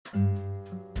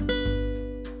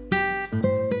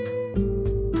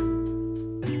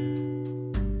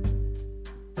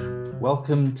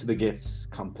Welcome to the Gifts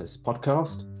Compass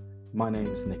podcast. My name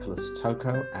is Nicholas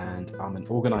Toko and I'm an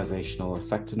organizational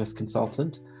effectiveness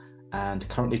consultant and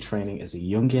currently training as a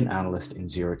Jungian analyst in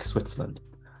Zurich, Switzerland.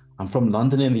 I'm from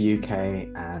London in the UK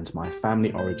and my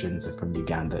family origins are from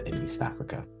Uganda in East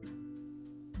Africa.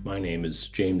 My name is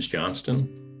James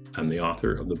Johnston. I'm the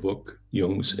author of the book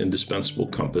Jung's Indispensable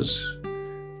Compass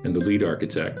and the lead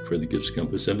architect for the Gifts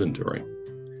Compass inventory.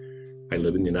 I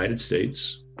live in the United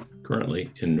States, currently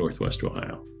in Northwest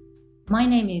Ohio. My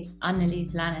name is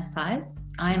Annelies Lannes-Size.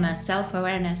 I am a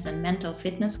self-awareness and mental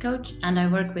fitness coach, and I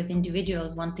work with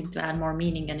individuals wanting to add more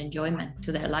meaning and enjoyment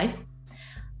to their life.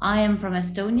 I am from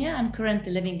Estonia and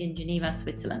currently living in Geneva,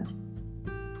 Switzerland.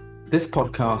 This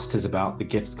podcast is about the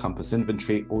Gifts Compass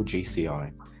inventory, or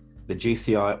GCI. The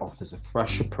GCI offers a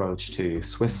fresh approach to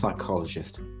Swiss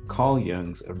psychologist Carl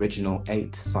Jung's original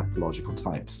 8 psychological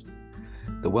types.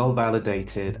 The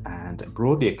well-validated and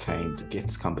broadly acclaimed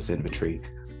Gifts Compass inventory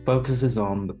focuses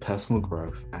on the personal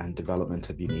growth and development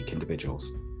of unique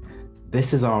individuals.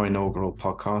 This is our inaugural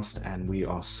podcast, and we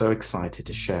are so excited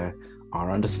to share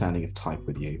our understanding of type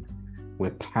with you.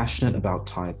 We're passionate about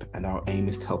type, and our aim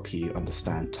is to help you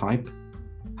understand type,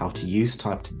 how to use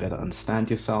type to better understand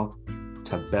yourself,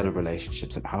 to have better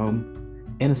relationships at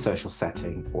home, in a social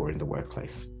setting, or in the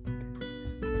workplace.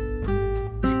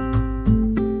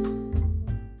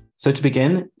 So to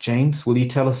begin, James, will you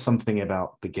tell us something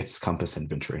about the Gifts Compass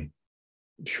inventory?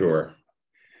 Sure.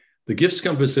 The Gifts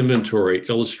Compass inventory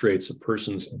illustrates a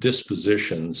person's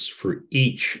dispositions for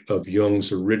each of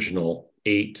Jung's original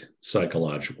 8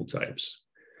 psychological types.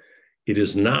 It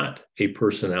is not a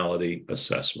personality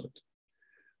assessment.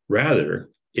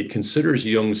 Rather, it considers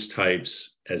Jung's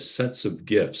types as sets of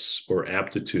gifts or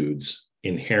aptitudes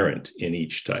inherent in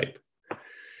each type.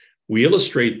 We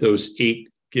illustrate those 8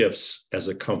 gifts as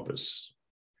a compass.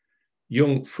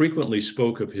 Jung frequently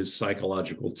spoke of his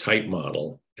psychological type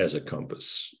model as a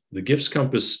compass. The Gifts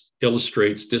Compass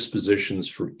illustrates dispositions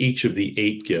for each of the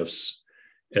 8 gifts,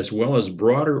 as well as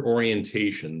broader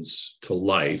orientations to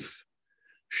life,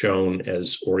 shown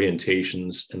as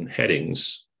orientations and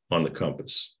headings on the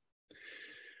compass.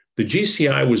 The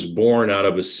GCI was born out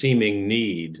of a seeming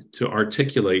need to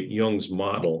articulate Jung's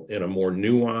model in a more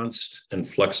nuanced and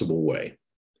flexible way,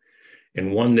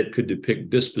 and one that could depict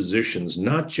dispositions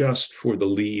not just for the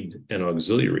lead and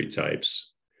auxiliary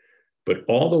types, but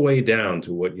all the way down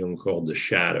to what Jung called the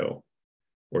shadow,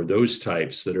 or those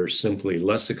types that are simply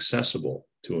less accessible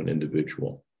to an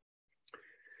individual.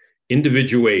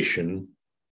 Individuation,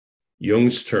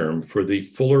 Jung's term for the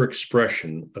fuller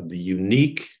expression of the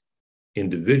unique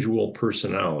individual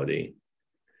personality,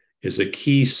 is a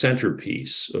key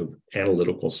centerpiece of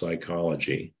analytical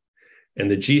psychology. And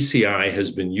the GCI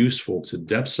has been useful to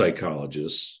depth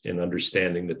psychologists in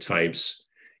understanding the types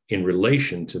in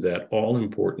relation to that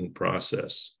all-important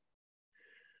process.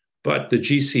 But the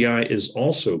GCI is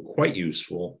also quite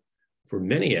useful for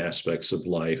many aspects of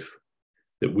life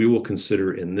that we will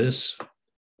consider in this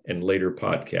and later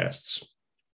podcasts.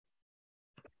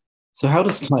 So how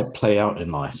does type play out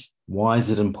in life? Why is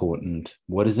it important?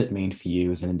 What does it mean for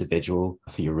you as an individual,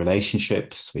 for your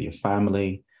relationships, for your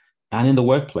family, and in the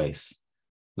workplace?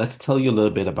 Let's tell you a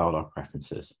little bit about our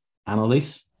preferences.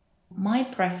 Annelies? My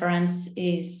preference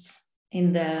is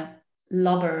in the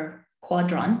lover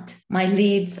quadrant. My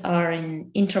leads are in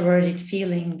introverted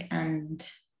feeling and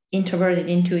introverted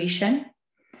intuition.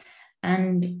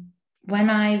 And when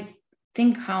I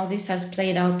think how this has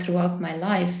played out throughout my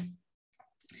life,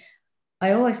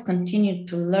 I always continue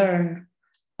to learn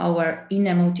our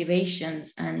inner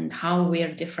motivations and how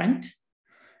we're different.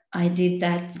 I did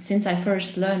that since I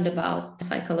first learned about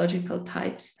psychological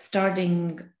types,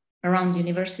 starting around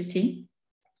university.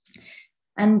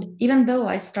 And even though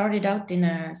I started out in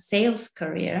a sales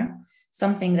career,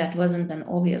 something that wasn't an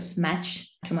obvious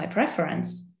match to my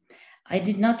preference, I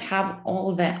did not have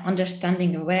all the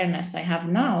understanding awareness I have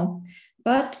now,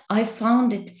 but I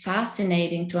found it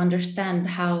fascinating to understand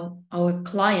how our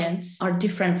clients are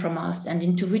different from us and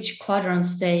into which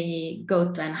quadrants they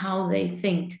go to and how they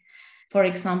think. For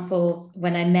example,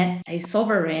 when I met a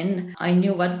sovereign, I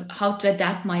knew how to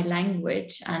adapt my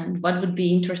language and what would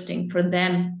be interesting for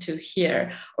them to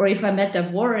hear. Or if I met a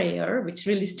warrior, which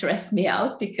really stressed me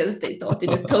out because they thought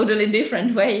in a totally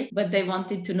different way, but they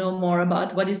wanted to know more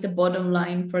about what is the bottom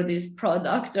line for this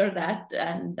product or that,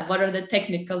 and what are the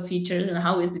technical features and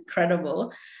how is it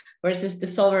credible. Versus the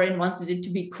sovereign wanted it to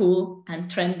be cool and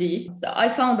trendy. So I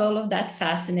found all of that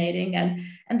fascinating.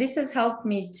 And this has helped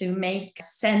me to make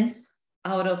sense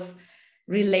out of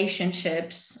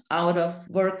relationships, out of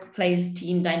workplace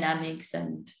team dynamics,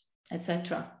 and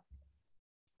etc.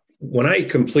 When I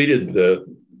completed the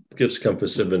Gifts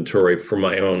Compass inventory for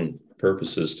my own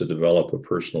purposes to develop a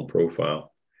personal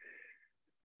profile.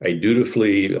 I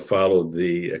dutifully followed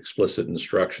the explicit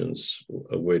instructions,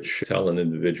 which tell an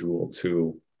individual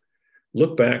to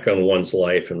look back on one's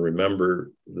life and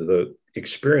remember the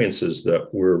experiences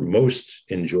that were most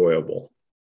enjoyable.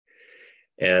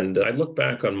 And I looked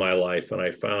back on my life and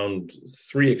I found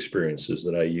 3 experiences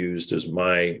that I used as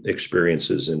my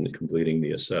experiences in completing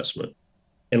the assessment.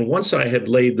 And once I had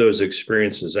laid those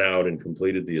experiences out and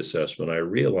completed the assessment, I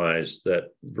realized that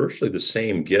virtually the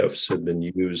same gifts had been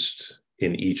used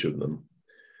in each of them.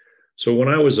 So when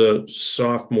I was a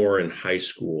sophomore in high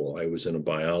school, I was in a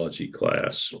biology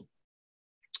class,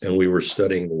 and we were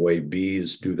studying the way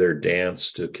bees do their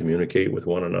dance to communicate with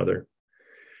one another.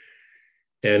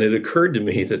 And it occurred to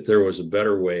me that there was a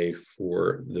better way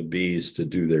for the bees to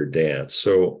do their dance.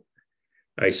 So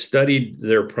I studied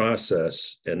their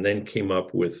process and then came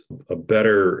up with a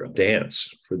better dance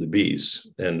for the bees.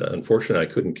 And unfortunately,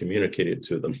 I couldn't communicate it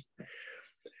to them.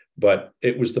 But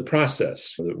it was the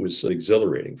process that was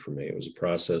exhilarating for me. It was a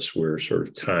process where sort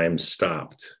of time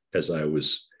stopped as I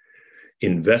was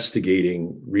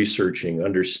investigating, researching,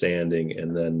 understanding,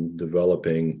 and then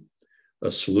developing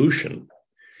a solution.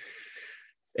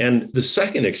 And the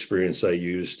second experience I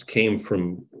used came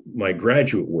from my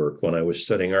graduate work when I was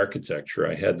studying architecture.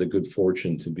 I had the good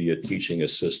fortune to be a teaching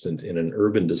assistant in an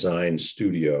urban design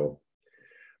studio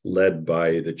led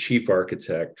by the chief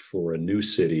architect for a new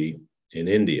city in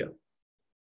India.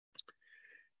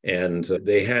 And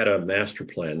they had a master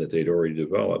plan that they'd already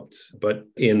developed. But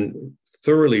in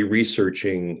thoroughly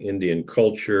researching Indian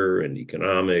culture and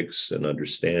economics and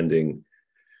understanding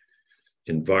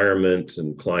environment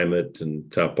and climate and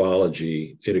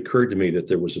topology, it occurred to me that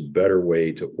there was a better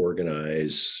way to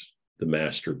organize the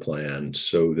master plan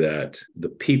so that the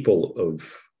people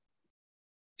of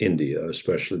India,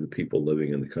 especially the people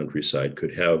living in the countryside,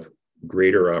 could have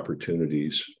greater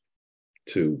opportunities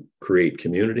to create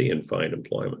community and find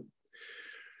employment.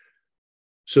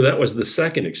 So that was the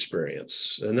second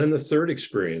experience. And then the third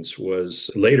experience was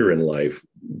later in life,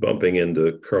 bumping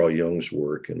into Carl Jung's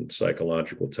work and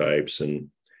psychological types, and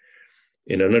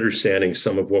in an understanding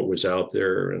some of what was out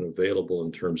there and available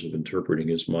in terms of interpreting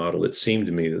his model, it seemed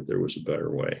to me that there was a better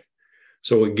way.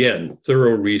 So again,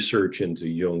 thorough research into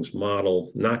Jung's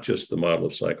model, not just the model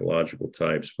of psychological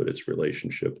types, but its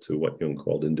relationship to what Jung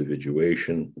called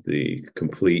individuation, the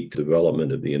complete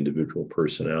development of the individual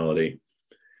personality.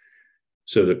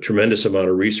 So the tremendous amount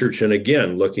of research, and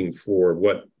again, looking for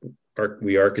what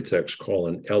we architects call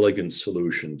an elegant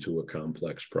solution to a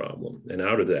complex problem. And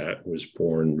out of that was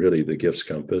born really the Gifts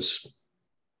Compass,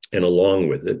 and along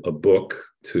with it, a book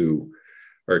to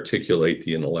articulate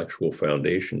the intellectual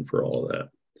foundation for all of that.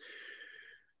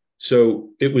 So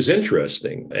it was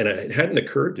interesting, and it hadn't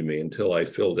occurred to me until I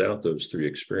filled out those 3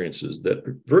 experiences that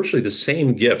virtually the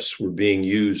same gifts were being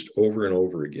used over and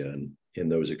over again in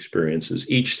those experiences,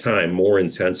 each time more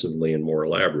intensively and more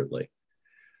elaborately.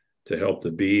 To help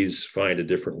the bees find a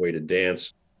different way to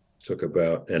dance, it took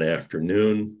about an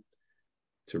afternoon.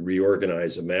 To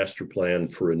reorganize a master plan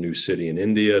for a new city in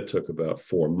India took about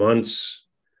 4 months.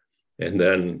 And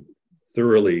then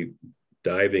thoroughly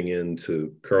diving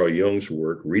into Carl Jung's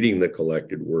work, reading the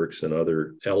collected works and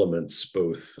other elements,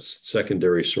 both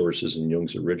secondary sources and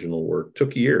Jung's original work,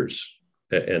 took years.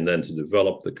 And then to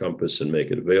develop the compass and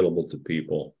make it available to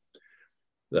people,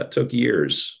 that took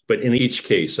years. But in each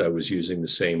case, I was using the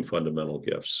same fundamental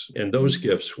gifts. And those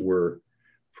gifts were,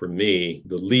 for me,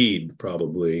 the lead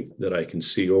probably that I can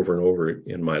see over and over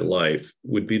in my life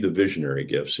would be the visionary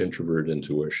gifts, introverted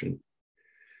intuition.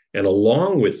 And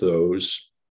along with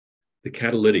those, the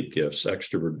catalytic gifts,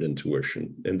 extroverted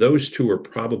intuition. And those 2 are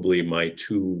probably my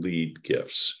 2 lead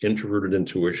gifts, introverted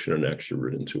intuition and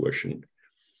extroverted intuition.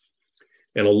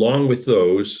 And along with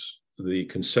those, the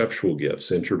conceptual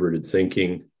gifts, introverted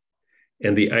thinking,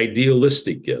 and the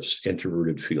idealistic gifts,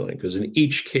 introverted feeling. Because in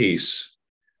each case,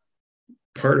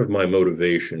 part of my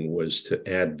motivation was to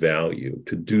add value,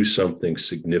 to do something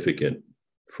significant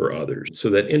for others. So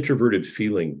that introverted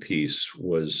feeling piece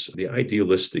was the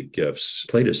idealistic gifts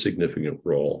played a significant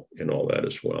role in all that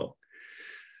as well.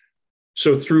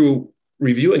 So through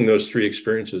reviewing those 3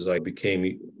 experiences, I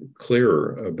became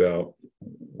clearer about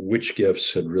which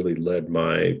gifts had really led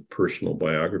my personal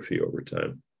biography over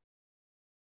time.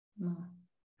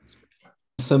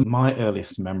 So my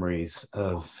earliest memories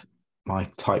of my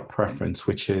type preference,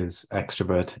 which is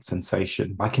extroverted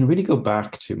sensation, I can really go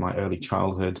back to my early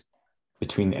childhood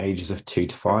between the ages of 2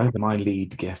 to 5. My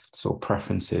lead gifts or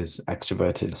preferences,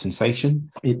 extroverted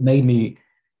sensation. It made me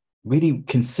really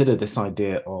consider this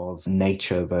idea of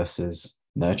nature versus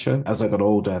nurture. As I got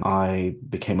older, I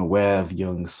became aware of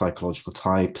Jung's psychological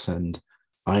types, and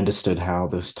I understood how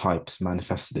those types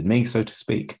manifested in me, so to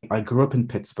speak. I grew up in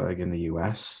Pittsburgh in the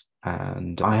US,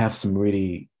 and I have some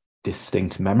really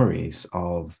distinct memories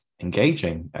of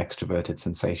engaging extroverted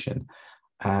sensation.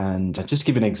 And just to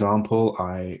give you an example,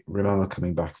 I remember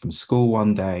coming back from school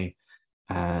one day,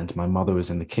 and my mother was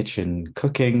in the kitchen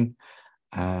cooking.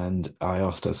 And I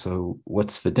asked her, "So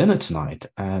what's for dinner tonight?"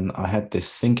 And I had this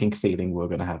sinking feeling we're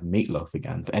going to have meatloaf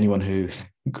again. For anyone who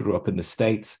grew up in the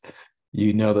States,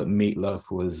 you know that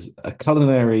meatloaf was a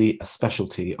culinary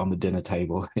specialty on the dinner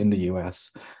table in the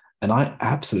US. And I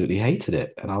absolutely hated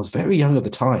it. And I was very young at the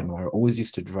time. I always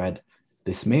used to dread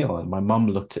this meal. And my mum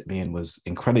looked at me and was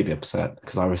incredibly upset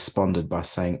because I responded by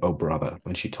saying, "Oh, brother,"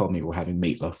 when she told me we're having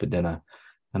meatloaf for dinner.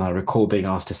 And I recall being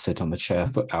asked to sit on the chair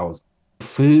for hours.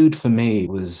 Food for me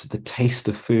was the taste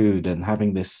of food, and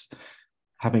having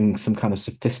some kind of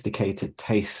sophisticated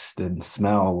taste and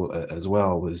smell as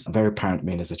well was very apparent to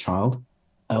me as a child.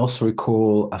 I also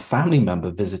recall a family member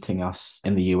visiting us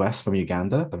in the US from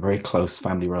Uganda, a very close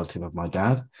family relative of my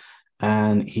dad.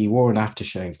 And he wore an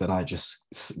aftershave that I just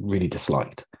really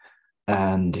disliked.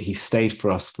 And he stayed for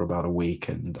us for about a week.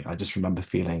 And I just remember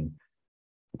feeling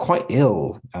quite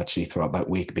ill actually throughout that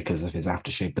week because of his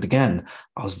aftershave. But again,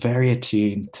 I was very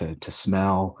attuned to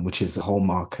smell, which is a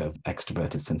hallmark of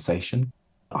extroverted sensation.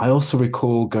 I also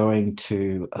recall going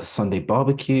to a Sunday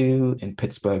barbecue in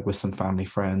Pittsburgh with some family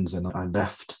friends, and I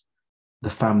left the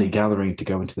family gathering to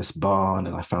go into this barn,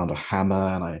 and I found a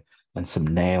hammer and some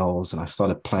nails, and I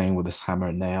started playing with this hammer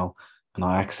and nail, and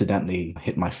I accidentally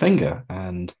hit my finger,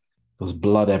 and there was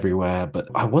blood everywhere. But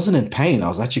I wasn't in pain. I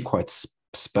was actually quite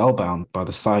spellbound by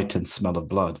the sight and smell of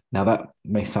blood. Now, that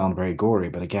may sound very gory,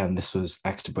 but again, this was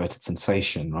extroverted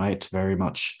sensation, right? Very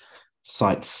much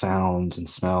sight, sounds, and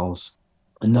smells.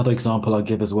 Another example I'll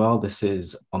give as well, this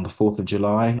is on the 4th of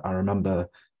July. I remember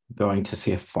going to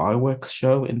see a fireworks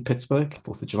show in Pittsburgh,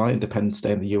 4th of July, Independence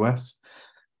Day in the US.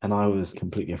 And I was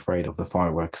completely afraid of the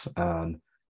fireworks, and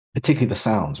particularly the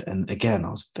sounds. And again,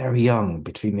 I was very young,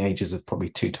 between the ages of probably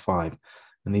 2 to 5.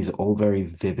 And these are all very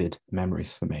vivid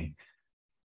memories for me.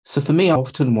 So for me, I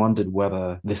often wondered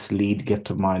whether this lead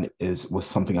gift of mine was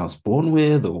something I was born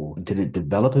with, or did it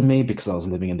develop in me because I was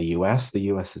living in the US? The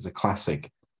US is a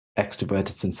classic extroverted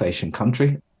sensation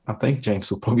country. I think James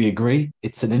will probably agree.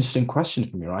 It's an interesting question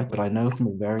for me, right? But I know from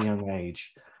a very young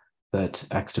age that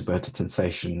extroverted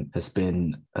sensation has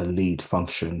been a lead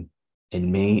function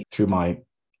in me. Through my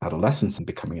adolescence and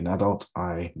becoming an adult,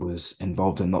 I was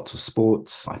involved in lots of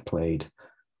sports. I played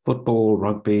football,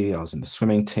 rugby, I was in the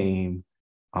swimming team,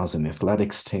 I was in the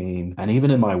athletics team. And even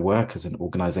in my work as an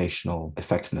organizational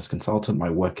effectiveness consultant, my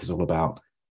work is all about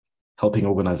helping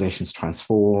organizations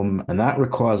transform. And that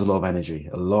requires a lot of energy,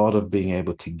 a lot of being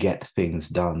able to get things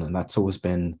done. And that's always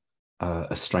been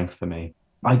a strength for me.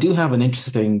 I do have an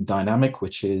interesting dynamic,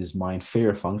 which is my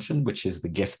inferior function, which is the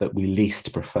gift that we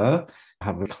least prefer. I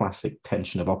have a classic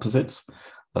tension of opposites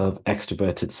of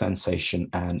extroverted sensation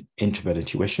and introverted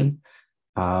intuition.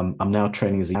 I'm now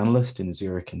training as an analyst in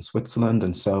Zurich in Switzerland.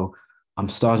 And so I'm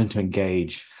starting to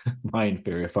engage my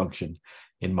inferior function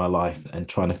in my life and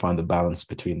trying to find the balance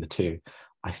between the two.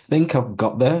 I think I've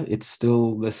got there. There's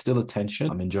still a tension.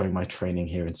 I'm enjoying my training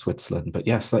here in Switzerland. But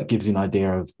yes, that gives you an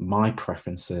idea of my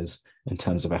preferences in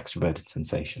terms of extroverted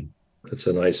sensation. That's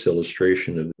a nice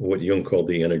illustration of what Jung called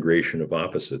the integration of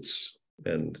opposites,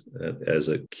 and as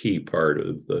a key part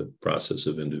of the process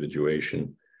of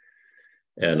individuation.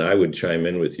 And I would chime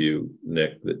in with you,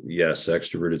 Nick, that yes,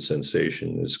 extroverted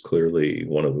sensation is clearly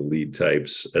one of the lead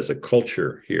types as a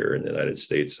culture here in the United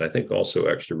States. I think also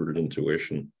extroverted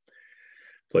intuition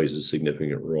plays a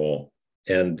significant role.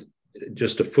 And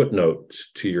just a footnote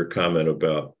to your comment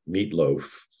about meatloaf,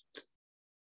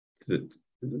 that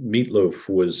meatloaf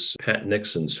was Pat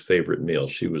Nixon's favorite meal.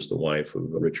 She was the wife of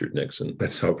Richard Nixon.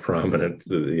 That's how prominent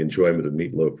the enjoyment of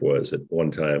meatloaf was at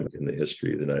one time in the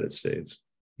history of the United States.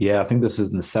 Yeah, I think this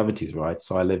is in the 70s, right?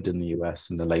 So I lived in the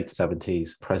US in the late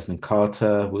 70s. President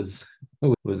Carter was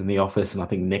in the office, and I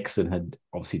think Nixon had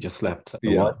obviously just left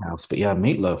the White House. But yeah,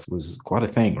 meatloaf was quite a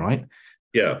thing, right?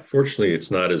 Yeah, fortunately,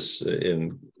 it's not as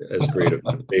great of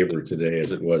a favor today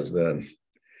as it was then.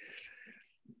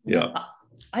 Yeah.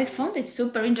 I found it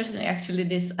super interesting, actually,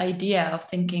 this idea of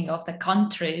thinking of the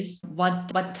countries, what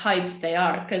types they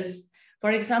are. Because,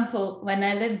 for example, when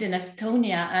I lived in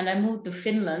Estonia and I moved to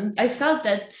Finland, I felt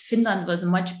that Finland was a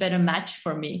much better match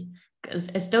for me. because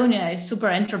Estonia is super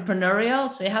entrepreneurial.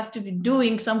 So you have to be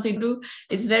doing something to do.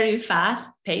 It's very fast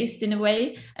paced in a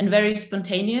way and very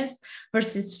spontaneous.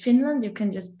 Versus Finland, you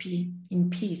can just be in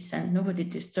peace and nobody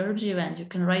disturbs you, and you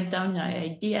can write down your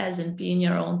ideas and be in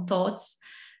your own thoughts,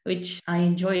 which I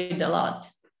enjoyed a lot.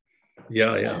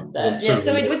 Yeah. And,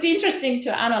 so it would be interesting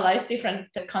to analyze different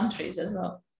countries as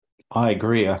well. I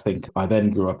agree. I think I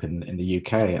then grew up in the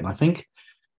UK, and I think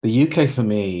the UK for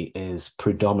me is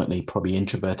predominantly probably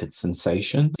introverted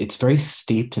sensation. It's very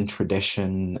steeped in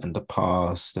tradition and the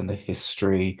past and the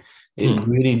history. It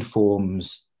really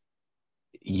informs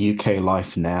UK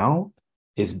life now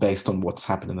is based on what's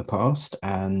happened in the past.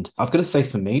 And I've got to say,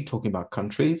 for me, talking about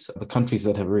countries, the countries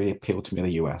that have really appealed to me are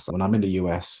the US. When I'm in the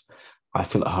US, I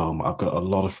feel at home. I've got a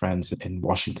lot of friends in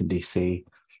Washington, DC.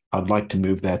 I'd like to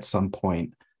move there at some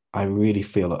point. I really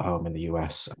feel at home in the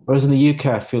US. Whereas in the UK,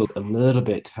 I feel a little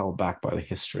bit held back by the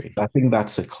history. I think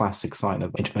that's a classic sign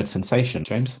of introverted sensation.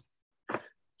 James?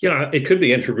 Yeah, it could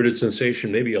be introverted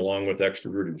sensation, maybe along with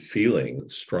extroverted feeling,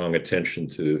 strong attention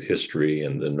to history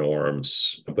and the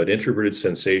norms. But introverted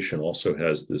sensation also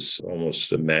has this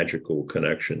almost a magical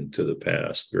connection to the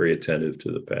past, very attentive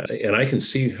to the past. And I can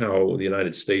see how the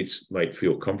United States might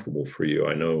feel comfortable for you.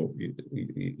 I know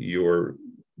your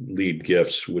lead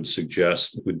gifts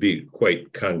would be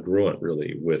quite congruent,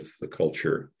 really, with the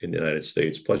culture in the United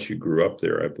States. Plus, you grew up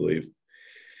there, I believe.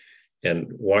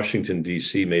 And Washington,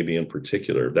 D.C., maybe in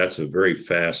particular, that's a very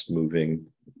fast-moving,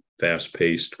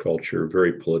 fast-paced culture,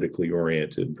 very politically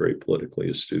oriented, very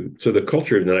politically astute. So the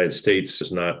culture of the United States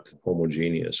is not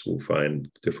homogeneous. We'll find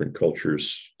different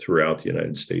cultures throughout the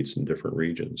United States in different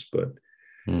regions, but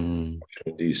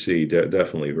Washington, D.C.,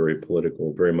 definitely very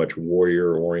political, very much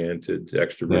warrior-oriented,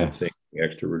 extroverted thinking,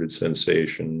 extroverted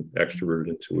sensation, extroverted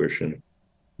intuition.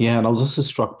 Yeah, and I was also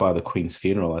struck by the Queen's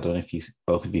funeral. I don't know if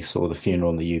both of you saw the funeral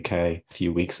in the UK a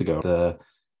few weeks ago.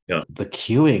 The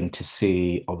queuing to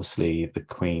see, obviously, the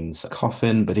Queen's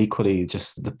coffin, but equally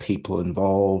just the people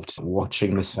involved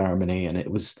watching the ceremony. And there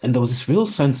was this real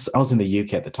sense. I was in the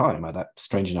UK at the time.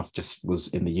 Strange enough, just was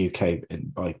in the UK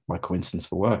by coincidence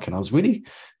for work. And I was really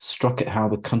struck at how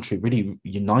the country really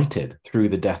united through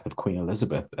the death of Queen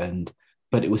Elizabeth.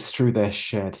 But it was through their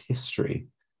shared history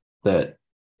that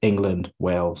England,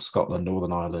 Wales, Scotland,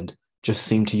 Northern Ireland just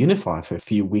seemed to unify for a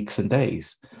few weeks and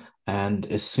days.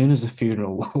 And as soon as the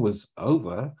funeral was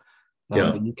over,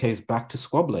 the UK is back to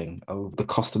squabbling over the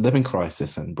cost of living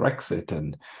crisis and Brexit,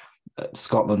 and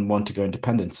Scotland want to go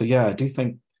independent. So yeah, I do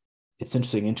think it's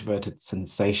interesting, introverted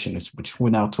sensation, which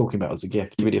we're now talking about as a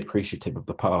gift, really appreciative of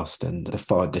the past and the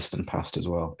far distant past as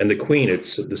well. And the Queen,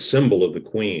 it's the symbol of the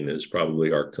Queen is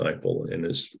probably archetypal and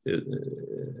it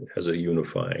has a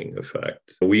unifying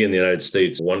effect. We in the United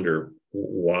States wonder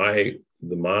why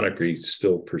the monarchy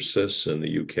still persists in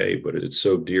the UK, but it's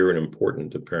so dear and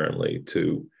important, apparently,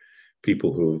 to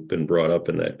people who have been brought up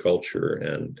in that culture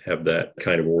and have that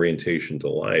kind of orientation to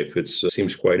life. It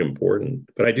seems quite important.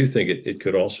 But I do think it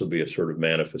could also be a sort of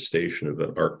manifestation of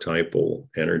an archetypal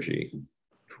energy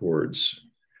towards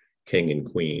king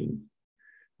and queen,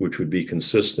 which would be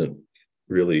consistent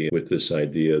really with this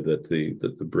idea that the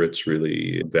Brits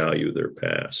really value their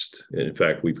past. And in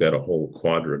fact, we've got a whole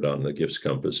quadrant on the gifts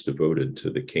compass devoted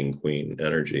to the king-queen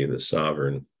energy, the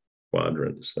sovereign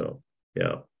quadrant. So,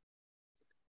 yeah.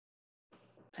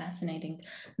 Fascinating.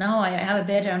 Now I have a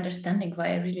better understanding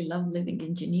why I really love living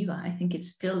in Geneva. I think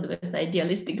it's filled with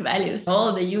idealistic values.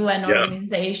 All the UN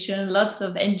organization, lots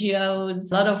of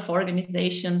NGOs, a lot of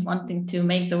organizations wanting to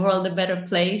make the world a better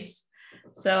place.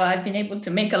 So I've been able to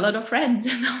make a lot of friends.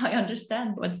 Now I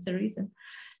understand what's the reason.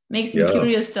 Makes me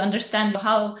curious to understand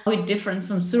how it differs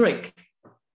from Zurich.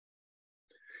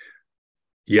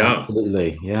 Yeah,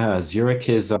 absolutely. Yeah, Zurich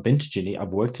is. I've been to Geneva. I've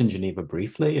worked in Geneva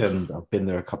briefly, and I've been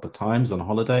there a couple of times on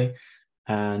holiday.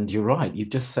 And you're right.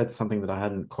 You've just said something that I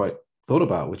hadn't quite thought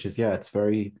about, which is, it's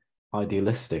very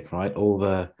idealistic, right? All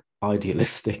the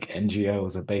idealistic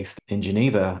NGOs are based in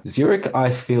Geneva. Zurich,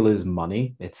 I feel, is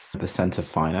money. It's the center of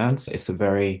finance. It's a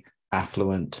very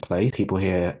affluent place. People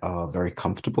here are very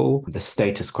comfortable. The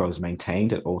status quo is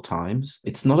maintained at all times.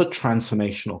 It's not a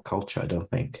transformational culture, I don't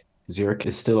think. Zurich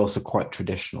is still also quite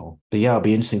traditional. But yeah, it'll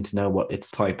be interesting to know what its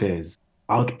type is.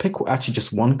 I would pick actually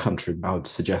just one country I would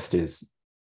suggest is,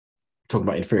 talking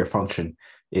about inferior function,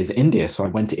 is India. So I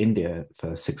went to India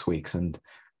for 6 weeks, and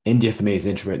India for me is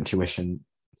introvert intuition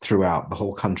throughout the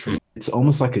whole country. It's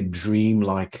almost like a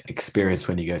dreamlike experience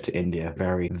when you go to India,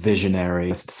 very visionary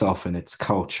itself in its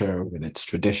culture and its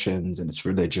traditions and its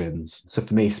religions. So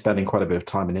for me, spending quite a bit of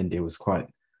time in India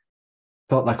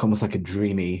felt like almost like a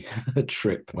dreamy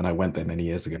trip when I went there many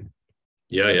years ago.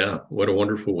 Yeah. What a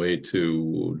wonderful way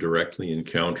to directly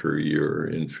encounter your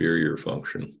inferior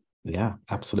function. Yeah,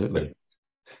 absolutely.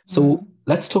 So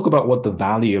let's talk about what the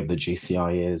value of the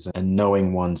GCI is and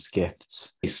knowing one's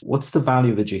gifts. What's the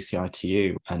value of the GCI to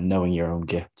you and knowing your own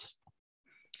gifts?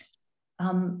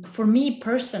 For me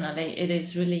personally, it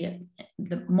is really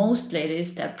mostly it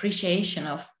is the appreciation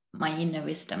of my inner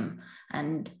wisdom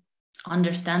and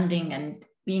understanding and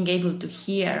being able to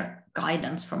hear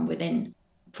guidance from within.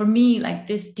 For me, like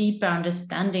this deeper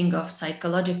understanding of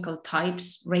psychological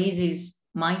types raises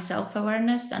my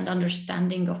self-awareness and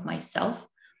understanding of myself.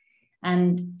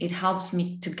 And it helps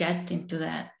me to get into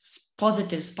that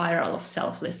positive spiral of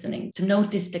self-listening, to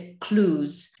notice the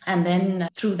clues, and then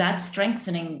through that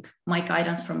strengthening my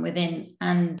guidance from within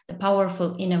and the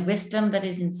powerful inner wisdom that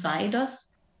is inside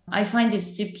us. I find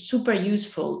this super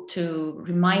useful to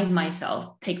remind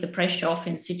myself, take the pressure off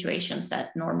in situations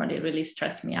that normally really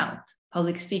stress me out.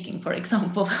 Public speaking, for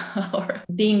example, or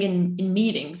being in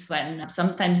meetings when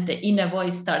sometimes the inner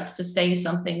voice starts to say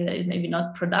something that is maybe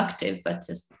not productive, but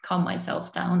just calm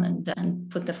myself down and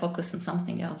put the focus on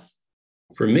something else.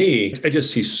 For me, I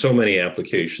just see so many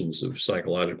applications of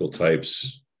psychological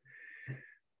types.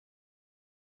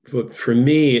 But for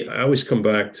me, I always come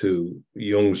back to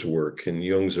Jung's work and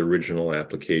Jung's original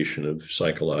application of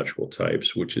psychological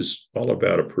types, which is all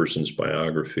about a person's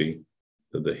biography,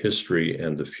 the history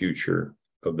and the future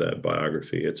of that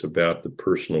biography. It's about the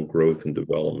personal growth and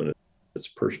development. It's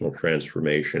personal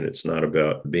transformation. It's not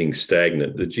about being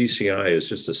stagnant. The GCI is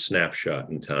just a snapshot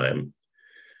in time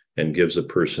and gives a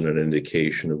person an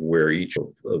indication of where each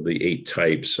of the 8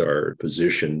 types are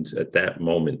positioned at that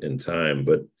moment in time.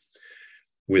 But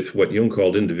with what Jung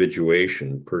called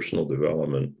individuation, personal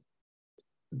development,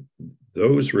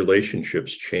 those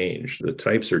relationships change. The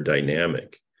types are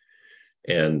dynamic.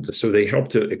 And so they help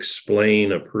to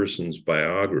explain a person's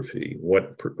biography,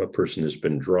 what a person has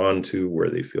been drawn to, where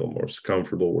they feel most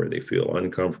comfortable, where they feel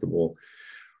uncomfortable,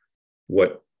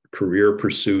 what career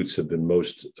pursuits have been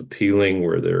most appealing,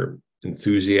 where their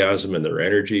enthusiasm and their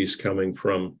energy is coming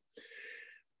from.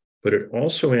 But it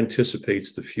also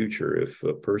anticipates the future. If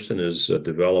a person is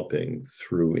developing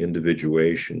through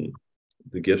individuation,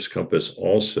 the gifts compass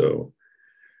also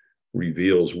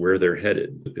reveals where they're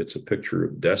headed. It's a picture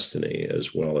of destiny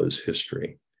as well as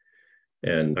history.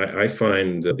 And I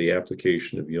find the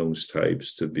application of Jung's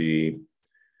types to be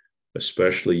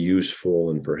especially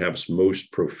useful and perhaps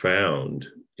most profound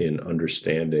in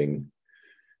understanding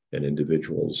an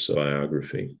individual's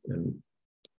biography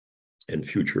and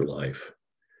future life.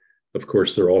 Of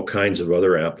course, there are all kinds of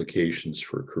other applications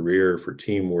for career, for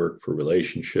teamwork, for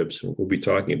relationships, and we'll be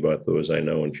talking about those, I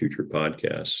know, in future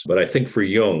podcasts. But I think for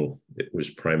Jung, it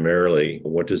was primarily,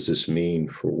 what does this mean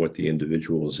for what the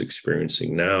individual is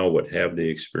experiencing now? What have they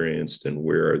experienced, and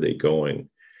where are they going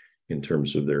in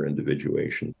terms of their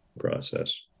individuation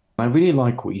process? I really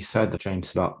like what you said,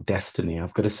 James, about destiny.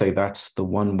 I've got to say that's the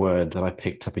one word that I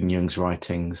picked up in Jung's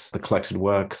writings, the collected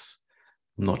works.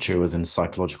 I'm not sure it was in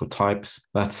Psychological Types.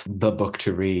 That's the book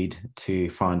to read to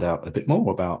find out a bit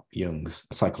more about Jung's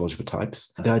psychological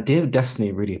types. The idea of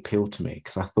destiny really appealed to me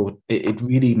because I thought it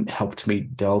really helped me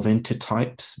delve into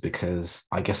types, because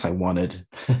I guess I wanted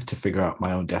to figure out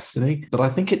my own destiny. But I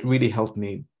think it really helped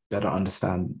me better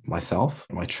understand myself,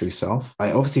 my true self.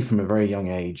 I obviously, from a very young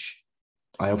age,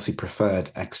 I obviously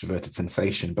preferred extroverted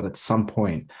sensation, but at some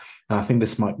point, and I think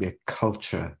this might be a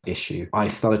culture issue, I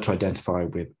started to identify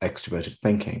with extroverted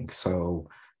thinking. So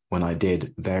when I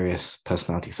did various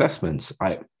personality assessments,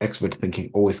 extroverted thinking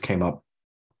always came up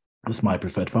as my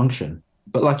preferred function.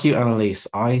 But like you, Annalise,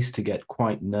 I used to get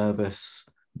quite nervous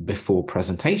before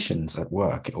presentations at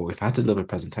work, or if I had to deliver a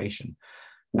presentation.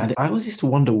 And I always used to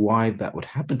wonder why that would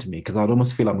happen to me, because I'd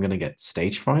almost feel I'm going to get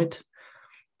stage fright.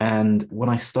 And when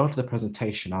I started the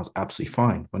presentation, I was absolutely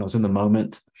fine. When I was in the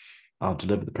moment, I'll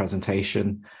deliver the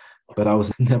presentation, but I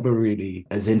was never really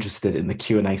as interested in the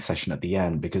Q&A session at the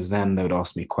end, because then they would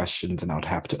ask me questions and I would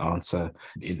have to answer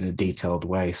in a detailed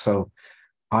way. So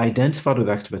I identified with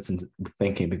extroverted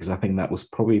thinking because I think that was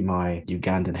probably my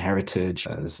Ugandan heritage,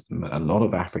 as a lot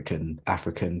of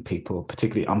African people,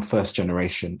 particularly I'm first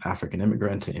generation African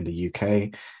immigrant in the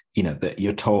UK. You know, that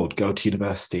you're told, go to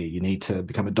university, you need to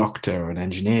become a doctor or an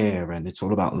engineer, and it's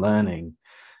all about learning.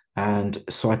 And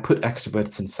so I put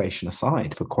extroverted sensation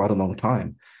aside for quite a long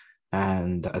time.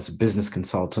 And as a business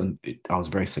consultant, I was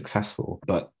very successful.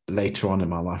 But later on in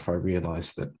my life, I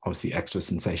realized that obviously extra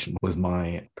sensation was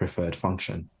my preferred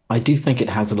function. I do think it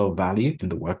has a lot of value in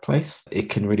the workplace. It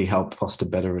can really help foster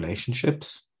better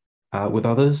relationships with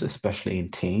others, especially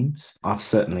in teams. I've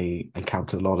certainly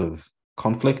encountered a lot of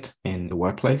conflict in the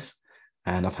workplace,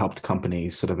 and I've helped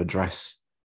companies sort of address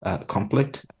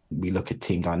conflict. We look at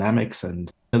team dynamics,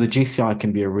 and the GCI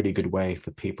can be a really good way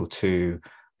for people to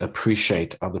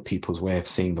appreciate other people's way of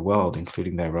seeing the world,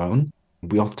 including their own.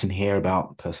 We often hear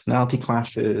about personality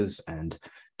clashes and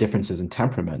differences in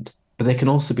temperament, but there can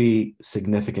also be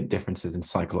significant differences in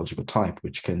psychological type,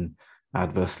 which can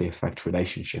adversely affect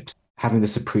relationships. Having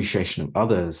this appreciation of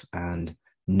others and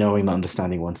knowing and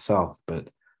understanding oneself, but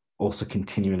also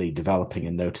continually developing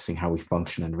and noticing how we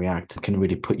function and react can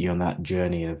really put you on that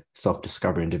journey of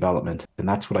self-discovery and development. And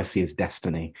that's what I see as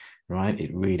destiny, right? It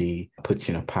really puts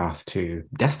you on a path to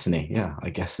destiny. Yeah,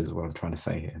 I guess is what I'm trying to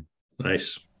say here.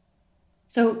 Nice.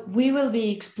 So we will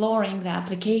be exploring the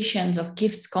applications of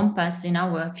Gifts Compass in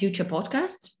our future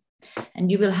podcast.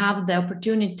 And you will have the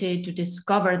opportunity to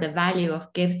discover the value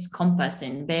of Gifts Compass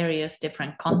in various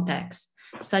different contexts,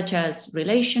 such as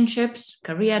relationships,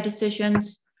 career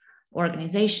decisions,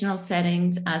 organizational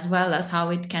settings, as well as how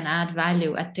it can add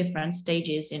value at different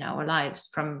stages in our lives,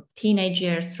 from teenage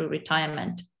years through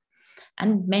retirement,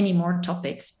 and many more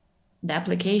topics. The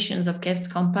applications of Gifts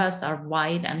Compass are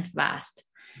wide and vast.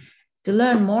 To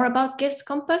learn more about Gifts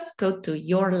Compass, go to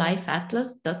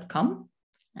yourlifeatlas.com,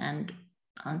 and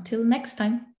until next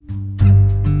time.